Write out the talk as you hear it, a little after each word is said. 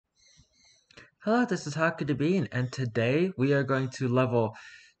Hello, this is Haku the Bean, and today we are going to level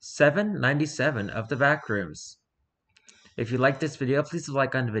 797 of the Backrooms. If you like this video, please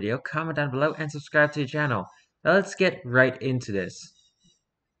like on the video, comment down below, and subscribe to the channel. Now let's get right into this.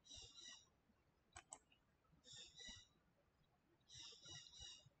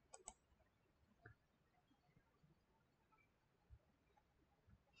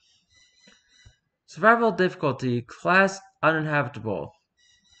 Survival difficulty, class uninhabitable.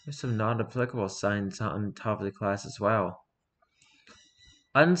 There's some non-applicable signs on top of the class as well.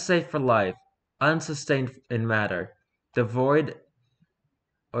 Unsafe for life, unsustained in matter, devoid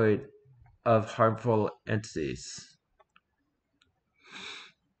of harmful entities.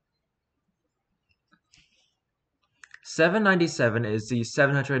 "797" is the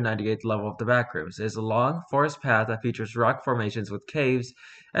 798th level of the Backrooms. It is a long, forest path that features rock formations with caves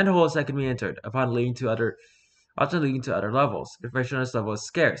and holes that can be entered, often leading to other levels. Information on this level is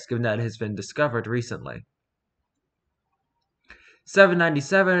scarce, given that it has been discovered recently.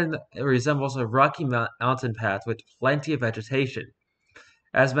 797 resembles a rocky mountain path with plenty of vegetation.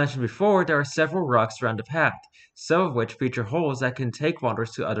 As mentioned before, there are several rocks around the path, some of which feature holes that can take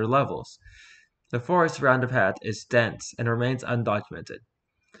wanderers to other levels. The forest around the path is dense and remains undocumented.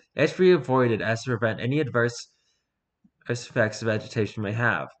 It should be avoided as to prevent any adverse effects vegetation may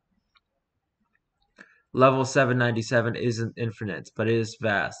have. Level 797 isn't infinite, but it is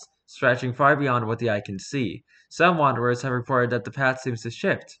vast, stretching far beyond what the eye can see. Some wanderers have reported that the path seems to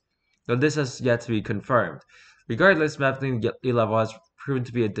shift, though this has yet to be confirmed. Regardless, mapping the level has proven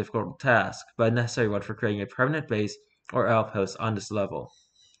to be a difficult task, but a necessary one for creating a permanent base or outpost on this level.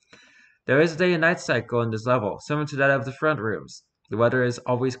 There is a day and night cycle in this level, similar to that of the front rooms. The weather is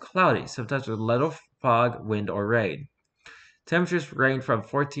always cloudy, sometimes with little fog, wind, or rain. Temperatures range from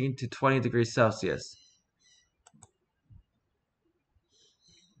 14 to 20 degrees Celsius.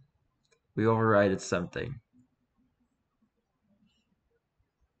 We overrided something.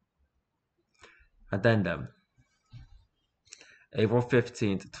 Addendum. April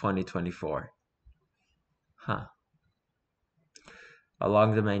 15th, 2024. Huh.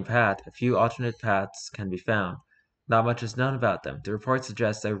 Along the main path, a few alternate paths can be found. Not much is known about them. The report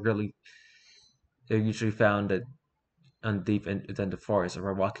suggests they're usually found deep within the forest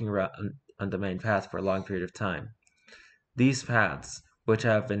or walking around on the main path for a long period of time. These paths, which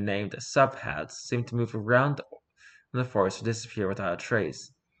have been named subpaths, seem to move around the forest or disappear without a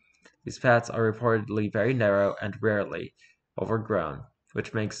trace. These paths are reportedly very narrow and rarely overgrown,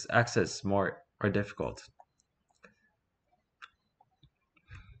 which makes access more difficult.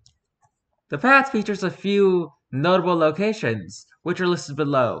 The path features a few notable locations, which are listed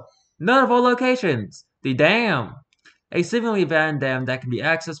below. Notable locations! The dam! A seemingly abandoned dam that can be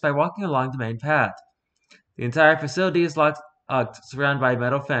accessed by walking along the main path. The entire facility is locked, surrounded by a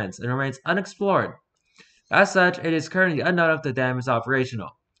metal fence, and remains unexplored. As such, it is currently unknown if the dam is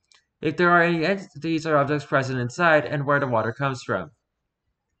operational, if there are any entities or objects present inside, and where the water comes from.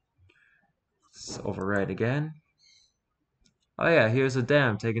 Let's overwrite again. Oh yeah, here's a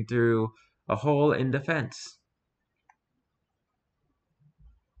dam taken through a hole in the fence.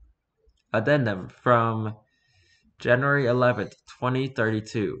 Addendum from January 11th,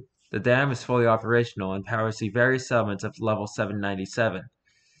 2032. The dam is fully operational and powers the various settlements of level 797,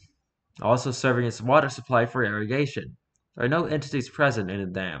 also serving as water supply for irrigation. There are no entities present in the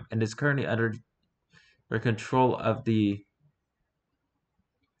dam, and is currently under control of the...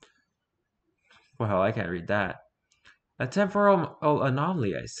 Well, I can't read that. A temporal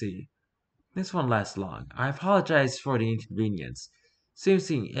anomaly, I see. This won't last long. I apologize for the inconvenience. Seems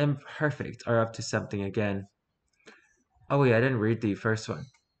the imperfect are up to something again. Oh wait, I didn't read the first one.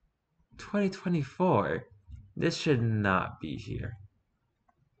 2024. This should not be here.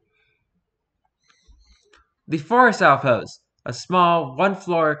 The Forest Outpost, a small,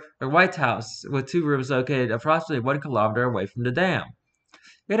 one-floor white house with 2 rooms located approximately 1 kilometer away from the dam.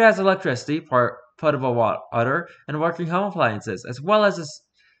 It has electricity, potable water, and working home appliances, as well as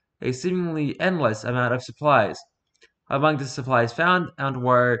a seemingly endless amount of supplies. Among the supplies found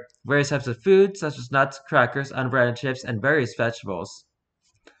were various types of food, such as nuts, crackers, unbranded chips, and various vegetables.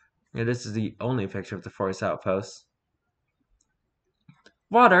 Yeah, this is the only picture of the Forest Outpost.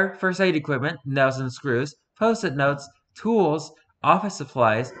 Water, first aid equipment, nails and screws, post-it notes, tools, office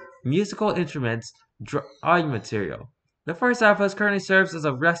supplies, musical instruments, drawing material. The Forest Outpost currently serves as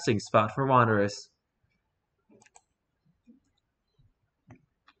a resting spot for wanderers.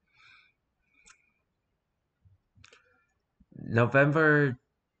 November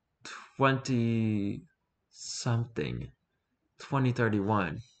 20-something,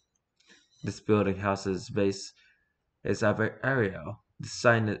 2031. This building houses base is Aerial. The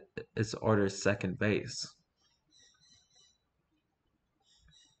sign its order's second base.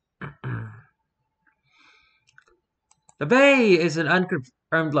 The bay is an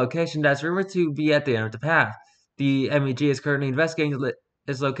unconfirmed location that's rumored to be at the end of the path. The MEG is currently investigating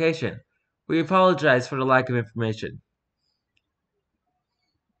its location. We apologize for the lack of information.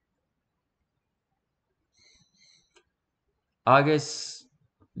 August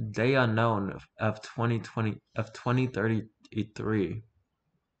day unknown of 2033.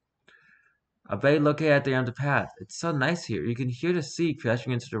 A bay located at the end of the path. It's so nice here. You can hear the sea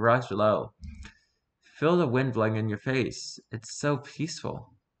crashing into the rocks below. Feel the wind blowing in your face. It's so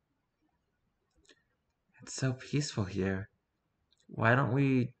peaceful. It's so peaceful here. Why don't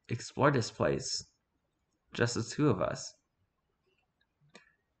we explore this place? Just the two of us.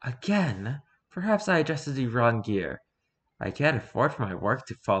 Again? Perhaps I adjusted the wrong gear. I can't afford for my work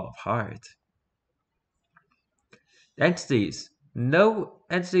to fall apart. Entities. No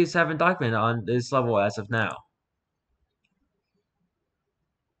entities have been documented on this level as of now.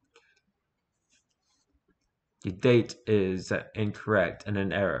 The date is incorrect and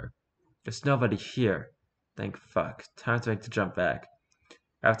an error. There's nobody here. Thank fuck. Time to make the jump back.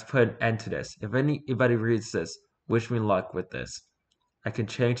 I have to put an end to this. If anybody reads this, wish me luck with this. I can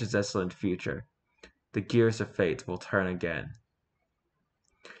change the desolate future. The gears of fate will turn again.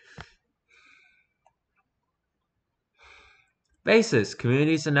 Bases,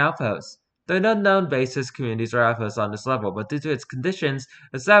 communities, and outposts. There are no known bases, communities, or outposts on this level, but due to its conditions,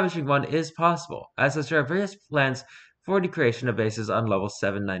 establishing one is possible, as such there are various plans for the creation of bases on level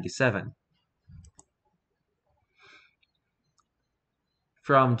 797.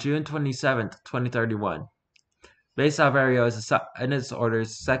 From June 27th, 2031. Base Alvario is in its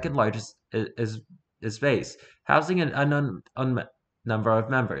order's second largest is base, housing an unknown number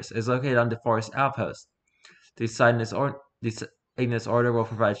of members, is located on the forest outpost. The Cygnus order will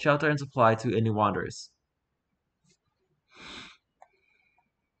provide shelter and supply to any wanderers.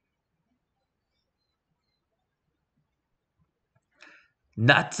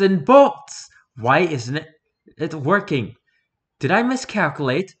 Nuts and bolts! Why isn't it working? Did I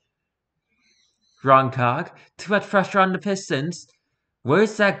miscalculate? Wrong cog. Too much pressure on the pistons.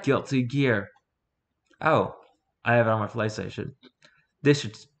 Where's that guilty gear? Oh, I have it on my PlayStation. This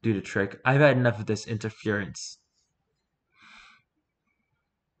should do the trick. I've had enough of this interference.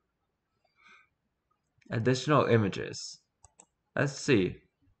 Additional images. Let's see.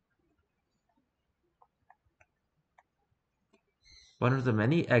 One of the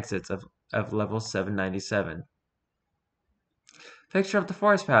many exits of level 797. Picture of the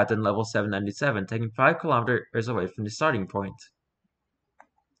forest path in level 797, taking 5 kilometers away from the starting point.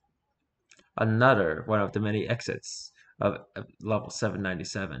 Another one of the many exits of level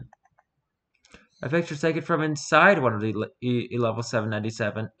 797. A picture taken from inside one of the level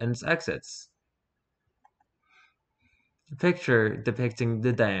 797 and its exits. A picture depicting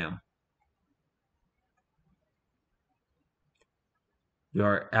the dam.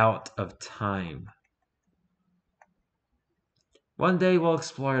 You're out of time. One day we'll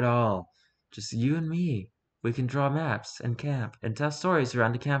explore it all. Just you and me. We can draw maps and camp and tell stories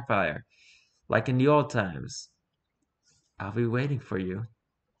around the campfire. Like in the old times. I'll be waiting for you.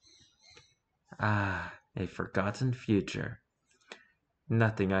 Ah, a forgotten future.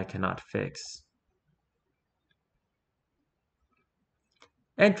 Nothing I cannot fix.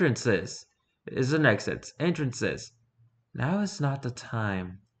 Entrances is an exit. Entrances. Now is not the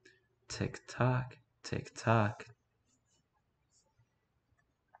time. Tick tock, tick tock.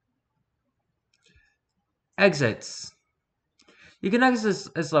 Exits. You can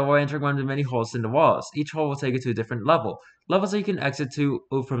exit this level by entering one of the many holes in the walls. Each hole will take you to a different level. Levels that you can exit to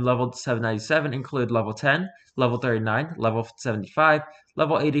from level 797 include level 10, level 39, level 75,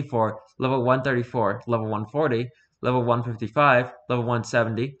 level 84, level 134, level 140, level 155, level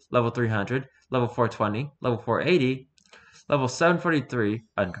 170, level 300, level 420, level 480, level 743,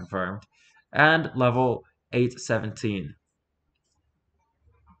 unconfirmed, and level 817.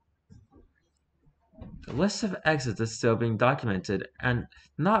 The list of exits is still being documented and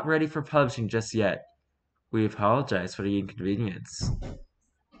not ready for publishing just yet. We apologize for the inconvenience.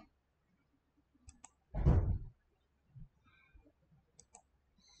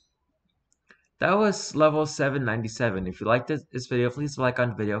 That was level 797. If you liked this video, please like on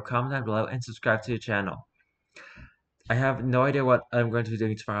the video, comment down below, and subscribe to the channel. I have no idea what I'm going to be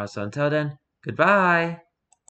doing tomorrow, so until then, goodbye!